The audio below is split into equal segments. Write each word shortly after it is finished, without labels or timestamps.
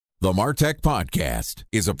The MarTech Podcast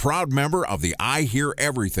is a proud member of the I Hear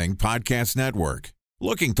Everything Podcast Network.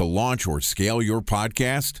 Looking to launch or scale your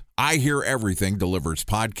podcast? I Hear Everything delivers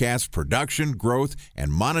podcast production, growth,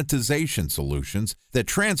 and monetization solutions that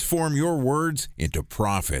transform your words into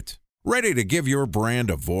profit. Ready to give your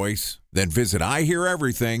brand a voice? Then visit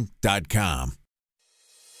iheareverything.com.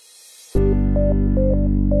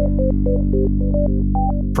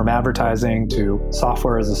 From advertising to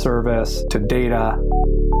software as a service to data.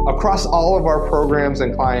 Across all of our programs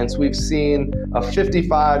and clients, we've seen a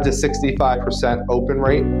 55 to 65% open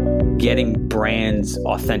rate. Getting brands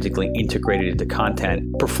authentically integrated into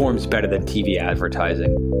content performs better than TV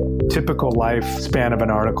advertising. Typical lifespan of an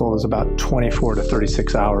article is about 24 to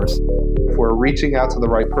 36 hours. If we're reaching out to the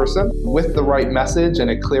right person with the right message and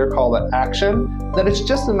a clear call to action, then it's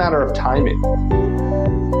just a matter of timing.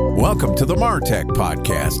 Welcome to the MarTech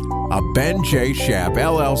Podcast, a Ben J. Schaap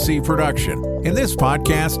LLC production. In this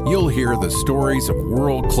podcast, you'll hear the stories of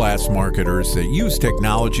world-class marketers that use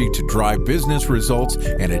technology to drive business results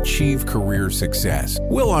and achieve career success.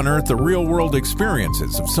 We'll unearth the real-world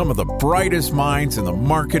experiences of some of the brightest minds in the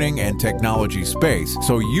marketing and technology space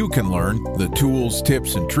so you can learn the tools,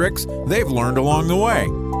 tips, and tricks they've learned along the way.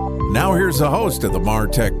 Now here's the host of the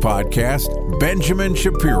MarTech Podcast, Benjamin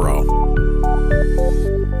Shapiro.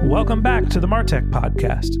 Welcome back to the MarTech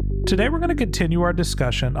Podcast. Today we're going to continue our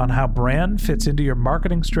discussion on how brand fits into your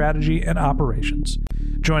marketing strategy and operations.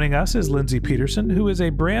 Joining us is Lindsay Pedersen, who is a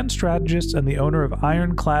brand strategist and the owner of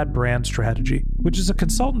IronClad Brand Strategy, which is a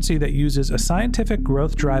consultancy that uses a scientific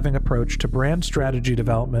growth-driving approach to brand strategy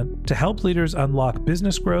development to help leaders unlock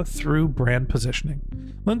business growth through brand positioning.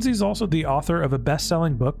 Lindsay is also the author of a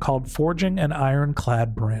best-selling book called Forging an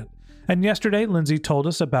Ironclad Brand. And yesterday, Lindsay told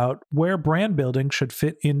us about where brand building should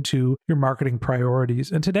fit into your marketing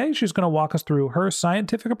priorities. And today, she's going to walk us through her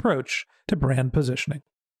scientific approach to brand positioning.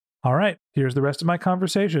 All right, here's the rest of my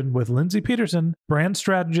conversation with Lindsay Pedersen, brand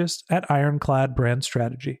strategist at IronClad Brand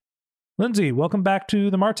Strategy. Lindsay, welcome back to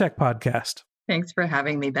the MarTech Podcast. Thanks for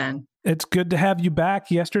having me, Ben. It's good to have you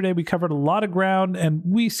back. Yesterday, we covered a lot of ground, and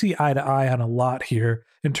we see eye to eye on a lot here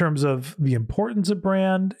in terms of the importance of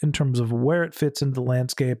brand, in terms of where it fits into the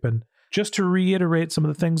landscape. And just to reiterate some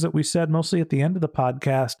of the things that we said mostly at the end of the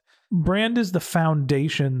podcast, brand is the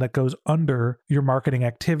foundation that goes under your marketing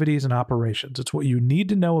activities and operations. It's what you need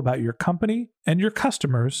to know about your company and your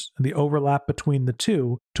customers and the overlap between the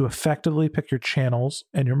two to effectively pick your channels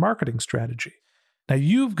and your marketing strategy. Now,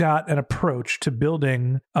 you've got an approach to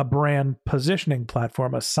building a brand positioning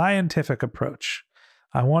platform, a scientific approach.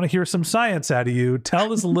 I want to hear some science out of you.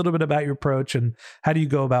 Tell us a little bit about your approach and how do you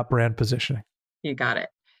go about brand positioning? You got it.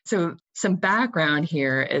 So some background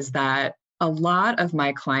here is that a lot of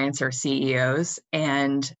my clients are CEOs,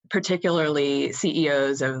 and particularly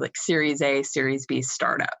CEOs of like Series A, Series B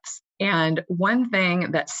startups. And one thing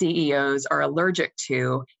that CEOs are allergic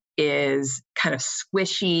to is kind of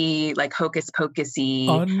squishy, like hocus pocusy,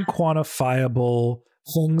 unquantifiable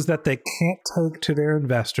things that they can't take to their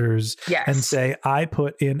investors and say, I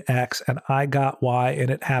put in X and I got Y and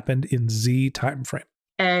it happened in Z timeframe.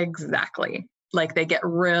 Exactly. Like they get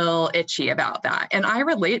real itchy about that. And I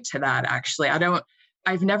relate to that, actually.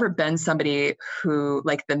 I've never been somebody who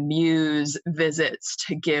like the muse visits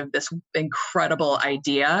to give this incredible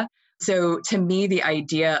idea. So to me, the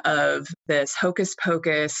idea of this hocus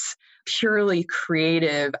pocus, purely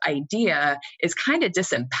creative idea is kind of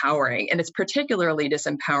disempowering. And it's particularly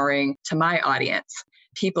disempowering to my audience,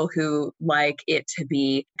 people who like it to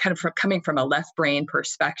be kind of coming from a left brain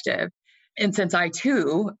perspective. And since I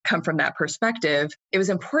too come from that perspective, it was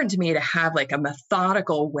important to me to have like a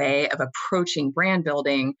methodical way of approaching brand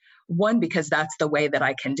building. One, because that's the way that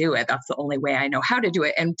I can do it. That's the only way I know how to do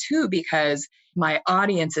it. And two, because my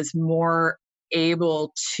audience is more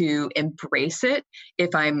able to embrace it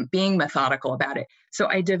if I'm being methodical about it. So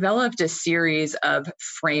I developed a series of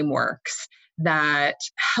frameworks that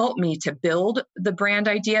help me to build the brand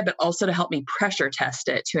idea, but also to help me pressure test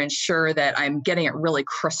it to ensure that I'm getting it really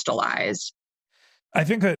crystallized. I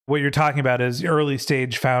think that what you're talking about is early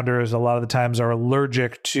stage founders a lot of the times are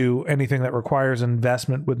allergic to anything that requires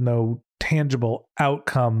investment with no tangible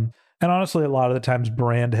outcome. And honestly, a lot of the times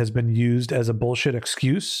brand has been used as a bullshit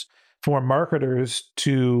excuse for marketers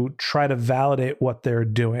to try to validate what they're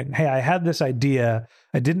doing. Hey, I had this idea.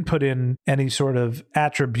 I didn't put in any sort of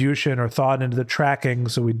attribution or thought into the tracking.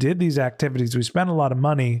 So we did these activities. We spent a lot of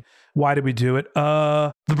money. Why did we do it?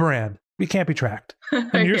 The brand. We can't be tracked.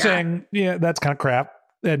 And you're saying, yeah, that's kind of crap.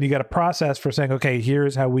 And you got a process for saying, okay,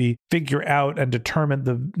 here's how we figure out and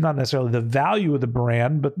determine not necessarily the value of the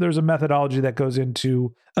brand, but there's a methodology that goes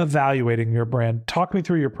into evaluating your brand. Talk me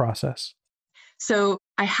through your process. So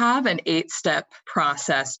I have an 8-step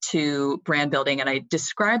process to brand building, and I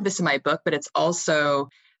describe this in my book, but it's also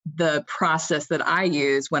the process that I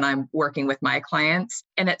use when I'm working with my clients.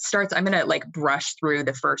 And it starts, I'm going to like brush through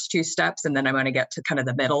the first 2 steps, and then I'm going to get to kind of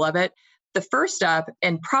the middle of it. The first step,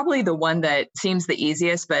 and probably the one that seems the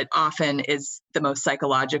easiest, but often is the most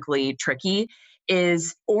psychologically tricky,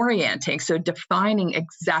 is orienting. So defining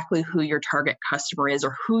exactly who your target customer is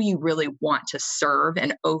or who you really want to serve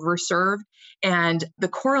and overserve. And the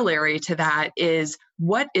corollary to that is,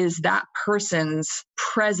 what is that person's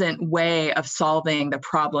present way of solving the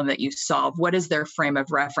problem that you solve? What is their frame of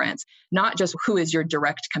reference? Not just who is your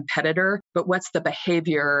direct competitor, but what's the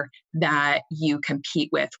behavior that you compete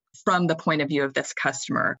with from the point of view of this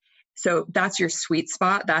customer. So that's your sweet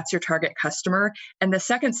spot. That's your target customer. And the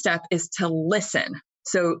second step is to listen.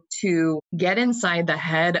 So to get inside the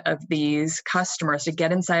head of these customers, to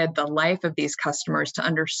get inside the life of these customers, to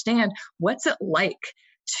understand what's it like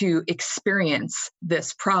to experience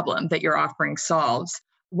this problem that your offering solves.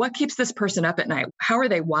 What keeps this person up at night? How are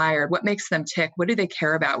they wired? What makes them tick? What do they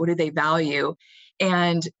care about? What do they value?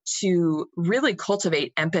 And to really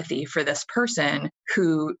cultivate empathy for this person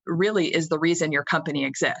who really is the reason your company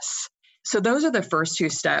exists. So those are the first 2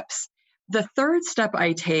 steps. The third step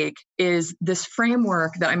I take is this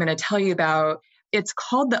framework that I'm going to tell you about. It's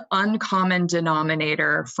called the uncommon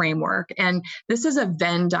denominator framework. And this is a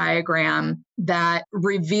Venn diagram that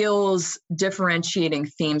reveals differentiating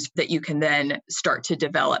themes that you can then start to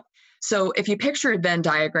develop. So if you picture a Venn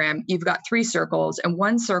diagram, you've got 3 circles, and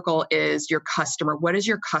one circle is your customer. What does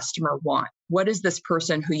your customer want? What is this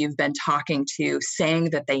person who you've been talking to saying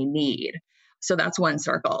that they need? So that's one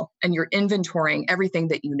circle, and you're inventorying everything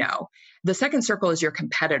that you know. The second circle is your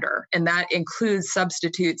competitor, and that includes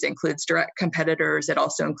substitutes, includes direct competitors. It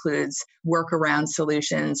also includes workaround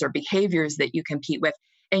solutions or behaviors that you compete with.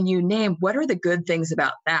 And you name, what are the good things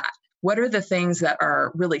about that? What are the things that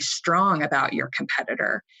are really strong about your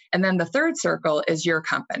competitor? And then the third circle is your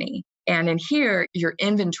company. And in here, you're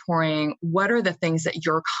inventorying what are the things that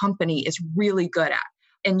your company is really good at.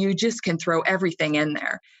 And you just can throw everything in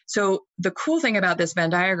there. So the cool thing about this Venn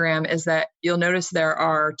diagram is that you'll notice there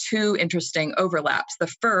are 2 interesting overlaps.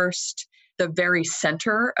 The first, the very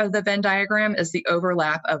center of the Venn diagram, is the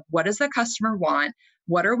overlap of what does the customer want,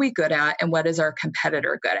 what are we good at, and what is our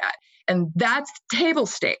competitor good at? And that's table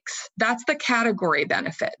stakes. That's the category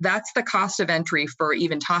benefit. That's the cost of entry for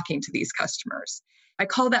even talking to these customers. I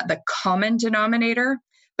call that the common denominator.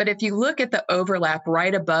 But if you look at the overlap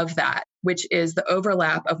right above that, which is the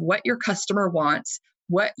overlap of what your customer wants,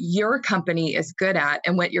 what your company is good at,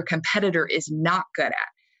 and what your competitor is not good at,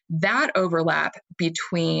 that overlap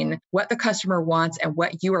between what the customer wants and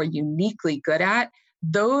what you are uniquely good at,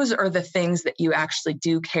 those are the things that you actually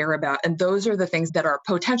do care about. And those are the things that are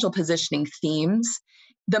potential positioning themes.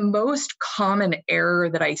 The most common error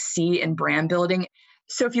that I see in brand building.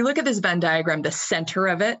 So if you look at this Venn diagram, the center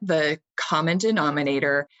of it, the common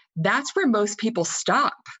denominator, that's where most people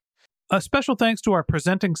stop. A special thanks to our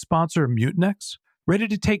presenting sponsor, Mutinex. Ready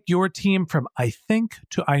to take your team from I think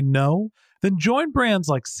to I know? Then join brands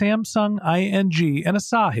like Samsung, ING, and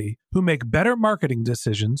Asahi who make better marketing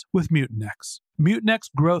decisions with Mutinex. Mutinex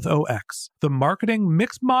Growth OX, the marketing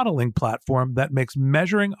mix modeling platform that makes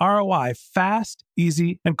measuring ROI fast,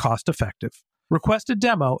 easy, and cost-effective. Request a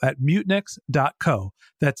demo at mutinex.co.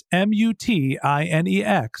 That's MUTINEX.co.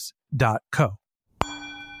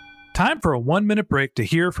 Time for a 1-minute break to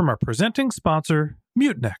hear from our presenting sponsor,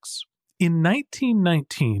 Mutinex. In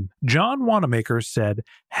 1919, John Wanamaker said,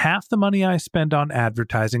 "Half the money I spend on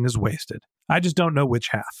advertising is wasted. I just don't know which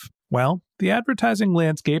half." Well, the advertising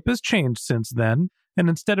landscape has changed since then, and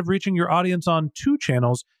instead of reaching your audience on 2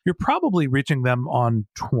 channels, you're probably reaching them on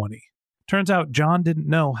 20. Turns out John didn't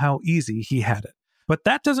know how easy he had it. But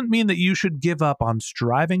that doesn't mean that you should give up on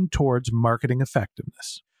striving towards marketing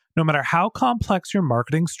effectiveness. No matter how complex your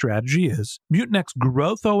marketing strategy is, Mutinex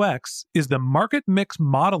Growth OX is the market mix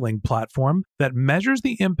modeling platform that measures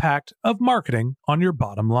the impact of marketing on your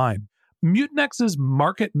bottom line. Mutinex's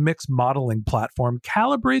market mix modeling platform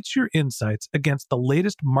calibrates your insights against the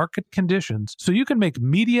latest market conditions so you can make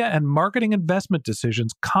media and marketing investment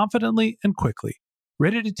decisions confidently and quickly.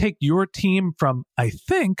 Ready to take your team from I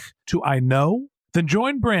think to I know? Then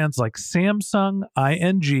join brands like Samsung,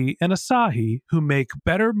 ING, and Asahi who make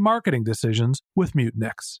better marketing decisions with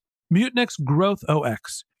Mutinex. Mutinex Growth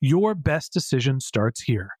OX. Your best decision starts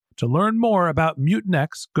here. To learn more about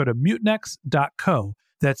Mutinex, go to mutinex.co.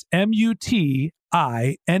 That's MUTINEX.co.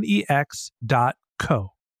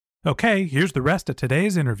 Okay, here's the rest of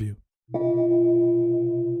today's interview.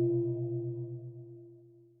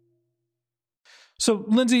 So,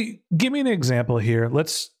 Lindsay, give me an example here.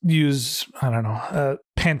 Let's use, a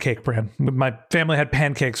pancake brand. My family had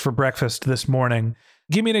pancakes for breakfast this morning.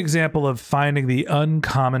 Give me an example of finding the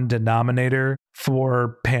uncommon denominator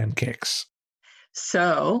for pancakes.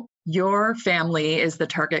 So your family is the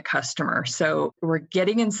target customer. So we're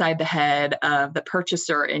getting inside the head of the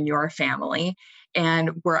purchaser in your family,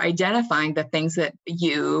 and we're identifying the things that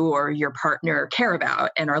you or your partner care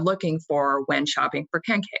about and are looking for when shopping for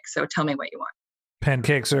pancakes. So tell me what you want.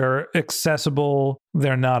 Pancakes are accessible,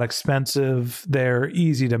 they're not expensive, they're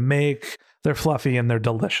easy to make, they're fluffy, and they're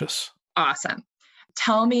delicious. Awesome.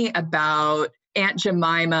 Tell me about Aunt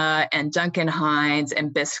Jemima and Duncan Hines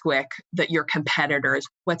and Bisquick, that your competitors.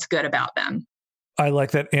 What's good about them? I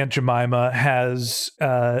like that Aunt Jemima has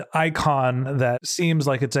an icon that seems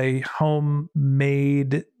like it's a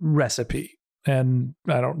homemade recipe. And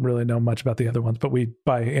I don't really know much about the other ones, but we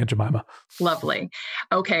buy Aunt Jemima. Lovely.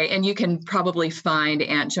 Okay. And you can probably find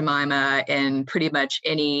Aunt Jemima in pretty much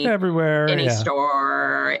any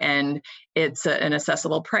store. And it's an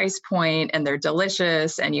accessible price point, and they're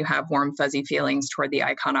delicious, and you have warm, fuzzy feelings toward the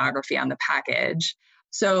iconography on the package.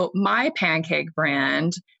 So my pancake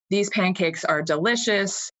brand, these pancakes are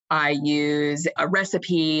delicious. I use a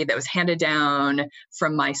recipe that was handed down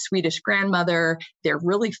from my Swedish grandmother. They're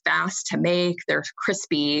really fast to make. They're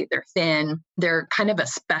crispy. They're thin. They're kind of a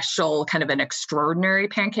special, kind of an extraordinary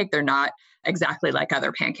pancake. They're not exactly like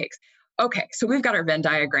other pancakes. Okay, so we've got our Venn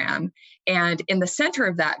diagram. And in the center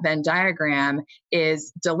of that Venn diagram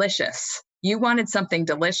is delicious. You wanted something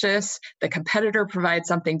delicious. The competitor provides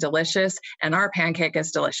something delicious, and our pancake is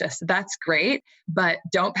delicious. That's great, but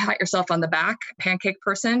don't pat yourself on the back, pancake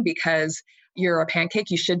person, because you're a pancake.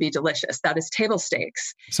 You should be delicious. That is table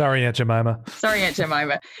stakes. Sorry, Aunt Jemima. Sorry, Aunt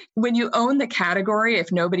Jemima. When you own the category,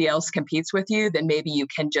 if nobody else competes with you, then maybe you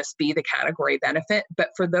can just be the category benefit. But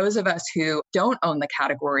for those of us who don't own the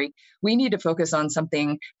category, we need to focus on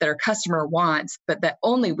something that our customer wants, but that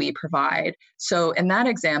only we provide. So in that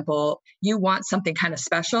example, you want something kind of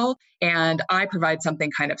special, and I provide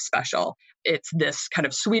something kind of special. It's this kind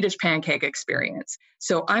of Swedish pancake experience.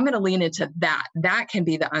 So I'm going to lean into that. That can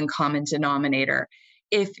be the uncommon denominator.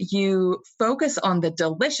 If you focus on the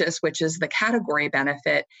delicious, which is the category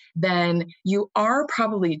benefit, then you are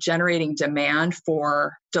probably generating demand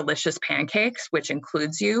for delicious pancakes, which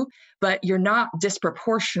includes you, but you're not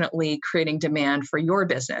disproportionately creating demand for your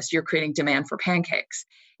business. You're creating demand for pancakes,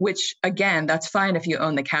 which again, that's fine if you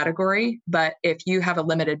own the category, but if you have a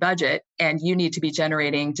limited budget and you need to be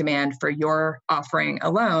generating demand for your offering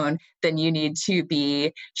alone, then you need to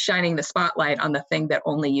be shining the spotlight on the thing that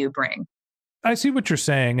only you bring. I see what you're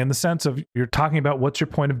saying in the sense of you're talking about what's your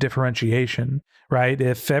point of differentiation, right?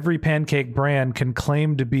 If every pancake brand can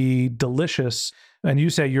claim to be delicious and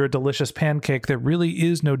you say you're a delicious pancake, there really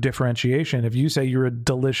is no differentiation. If you say you're a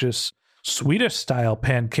delicious Swedish style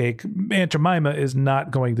pancake, Aunt Jemima is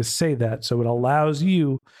not going to say that. So it allows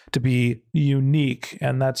you to be unique.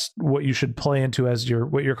 And that's what you should play into as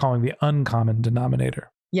what you're calling the uncommon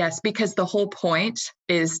denominator. Yes, because the whole point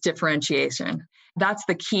is differentiation. That's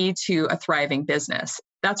the key to a thriving business.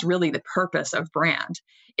 That's really the purpose of brand.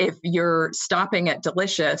 If you're stopping at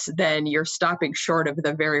delicious, then you're stopping short of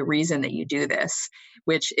the very reason that you do this,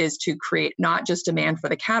 which is to create not just demand for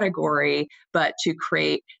the category, but to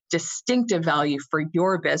create distinctive value for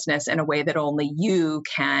your business in a way that only you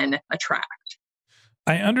can attract.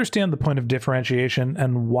 I understand the point of differentiation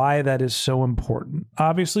and why that is so important.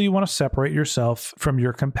 Obviously, you want to separate yourself from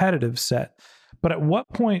your competitive set. But at what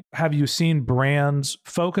point have you seen brands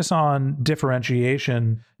focus on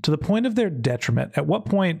differentiation to the point of their detriment? At what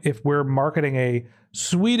point, if we're marketing a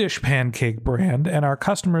Swedish pancake brand and our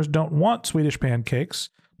customers don't want Swedish pancakes,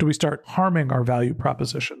 do we start harming our value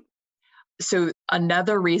proposition? So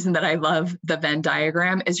another reason that I love the Venn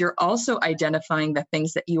diagram is you're also identifying the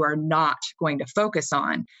things that you are not going to focus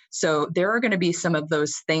on. So there are going to be some of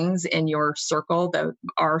those things in your circle,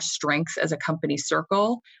 our strengths as a company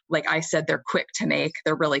circle. Like I said, they're quick to make,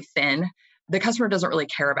 they're really thin. The customer doesn't really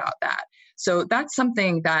care about that. So that's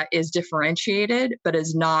something that is differentiated, but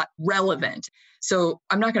is not relevant. So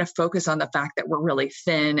I'm not going to focus on the fact that we're really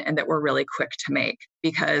thin and that we're really quick to make,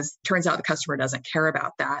 because it turns out the customer doesn't care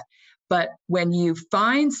about that. But when you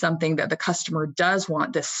find something that the customer does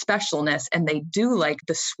want, this specialness, and they do like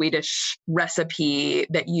the Swedish recipe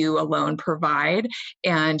that you alone provide,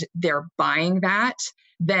 and they're buying that,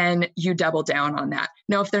 then you double down on that.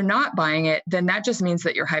 Now, if they're not buying it, then that just means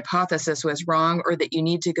that your hypothesis was wrong, or that you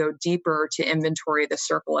need to go deeper to inventory the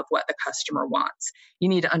circle of what the customer wants. You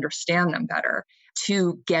need to understand them better.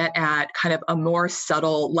 to get at kind of a more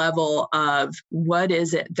subtle level of what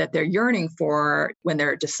is it that they're yearning for when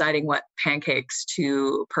they're deciding what pancakes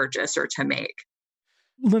to purchase or to make.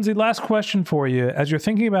 Lindsay, last question for you. As you're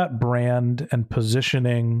thinking about brand and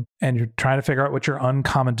positioning and you're trying to figure out what your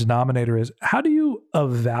uncommon denominator is, how do you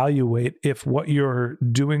evaluate if what you're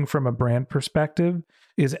doing from a brand perspective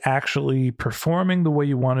is actually performing the way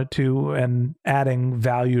you want it to and adding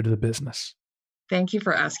value to the business? Thank you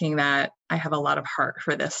for asking that. I have a lot of heart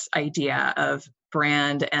for this idea of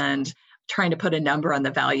brand and trying to put a number on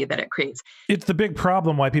the value that it creates. It's the big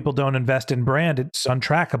problem why people don't invest in brand. It's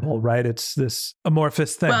untrackable, right? It's this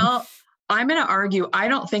amorphous thing. Well, I'm going to argue, I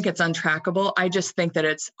don't think it's untrackable. I just think that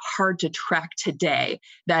it's hard to track today,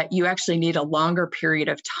 that you actually need a longer period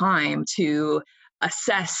of time to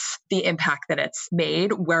assess the impact that it's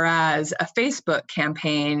made. Whereas a Facebook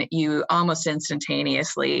campaign, you almost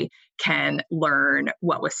instantaneously can learn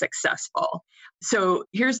what was successful. So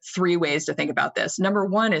here's 3 ways to think about this. Number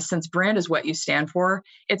 1 is, since brand is what you stand for,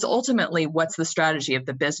 it's ultimately what's the strategy of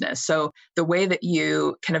the business. So the way that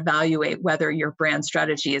you can evaluate whether your brand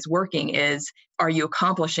strategy is working is, are you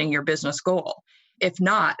accomplishing your business goal? If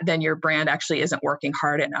not, then your brand actually isn't working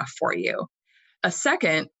hard enough for you. A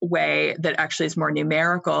second way that actually is more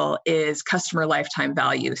numerical is customer lifetime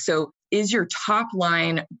value. So is your top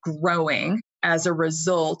line growing as a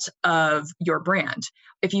result of your brand?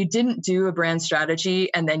 If you didn't do a brand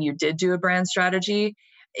strategy and then you did do a brand strategy,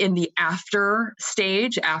 in the after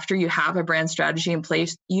stage, after you have a brand strategy in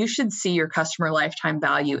place, you should see your customer lifetime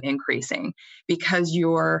value increasing because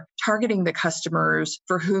you're targeting the customers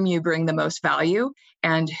for whom you bring the most value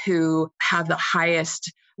and who have the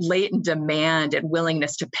highest latent demand and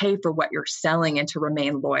willingness to pay for what you're selling and to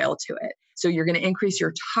remain loyal to it. So you're going to increase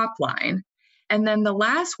your top line. And then the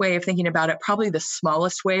last way of thinking about it, probably the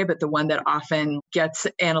smallest way, but the one that often gets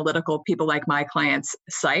analytical people like my clients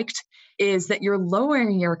psyched, is that you're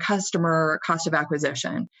lowering your customer cost of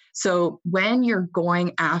acquisition. So when you're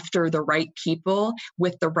going after the right people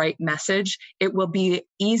with the right message, it will be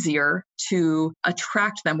easier to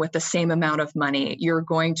attract them with the same amount of money.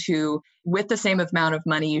 With the same amount of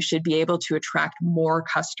money, you should be able to attract more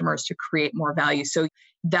customers to create more value. So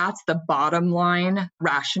that's the bottom line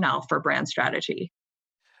rationale for brand strategy.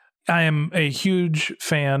 I am a huge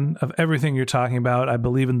fan of everything you're talking about. I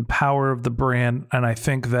believe in the power of the brand. And I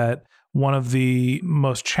think that one of the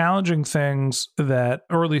most challenging things that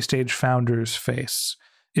early stage founders face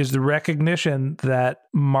is the recognition that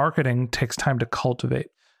marketing takes time to cultivate.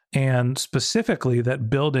 And specifically that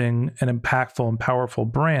building an impactful and powerful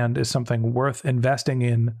brand is something worth investing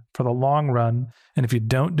in for the long run. And if you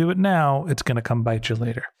don't do it now, it's going to come bite you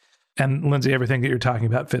later. And Lindsay, everything that you're talking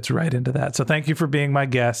about fits right into that. So thank you for being my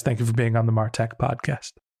guest. Thank you for being on the MarTech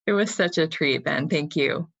podcast. It was such a treat, Ben. Thank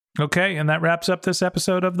you. Okay, and that wraps up this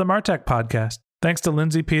episode of the MarTech podcast. Thanks to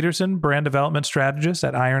Lindsay Pedersen, brand development strategist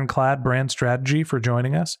at IronClad Brand Strategy, for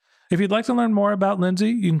joining us. If you'd like to learn more about Lindsay,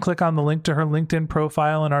 you can click on the link to her LinkedIn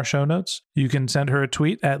profile in our show notes. You can send her a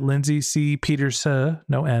tweet at Lindsay C. Pedersen,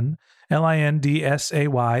 no N, LINDSAY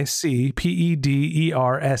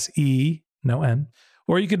CPEDERSE, no N.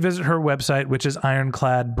 Or you could visit her website, which is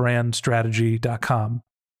ironcladbrandstrategy.com.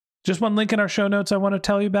 Just one link in our show notes I want to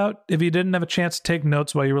tell you about. If you didn't have a chance to take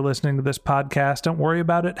notes while you were listening to this podcast, don't worry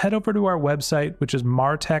about it. Head over to our website, which is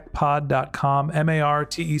martechpod.com,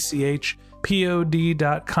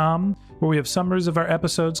 martechpod.com, where we have summaries of our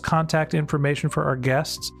episodes, contact information for our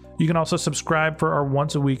guests. You can also subscribe for our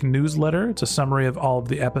once-a-week newsletter. It's a summary of all of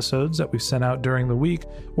the episodes that we've sent out during the week.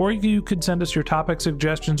 Or you could send us your topic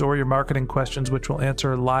suggestions or your marketing questions, which we'll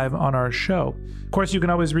answer live on our show. Of course, you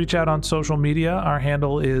can always reach out on social media. Our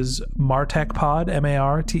handle is MarTechPod,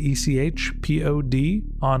 MarTechPod,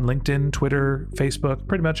 on LinkedIn, Twitter, Facebook,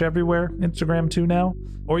 pretty much everywhere. Instagram too now.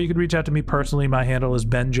 Or you could reach out to me personally. My handle is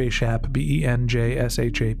Ben J. Shap,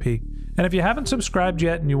 BenJShap. And if you haven't subscribed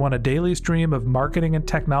yet and you want a daily stream of marketing and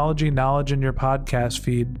technology knowledge in your podcast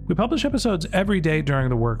feed, we publish episodes every day during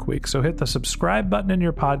the work week. So hit the subscribe button in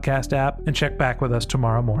your podcast app and check back with us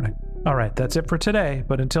tomorrow morning. All right, that's it for today.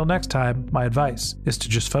 But until next time, my advice is to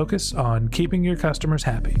just focus on keeping your customers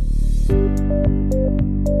happy.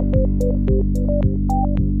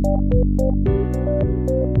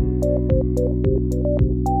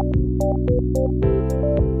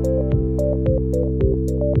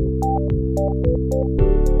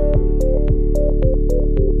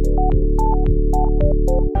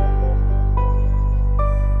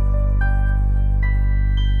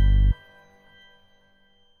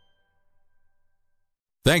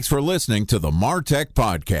 Thanks for listening to the MarTech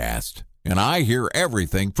Podcast, and I Hear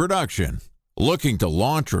Everything production. Looking to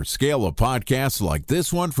launch or scale a podcast like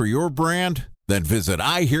this one for your brand? then visit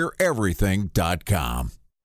iheareverything.com.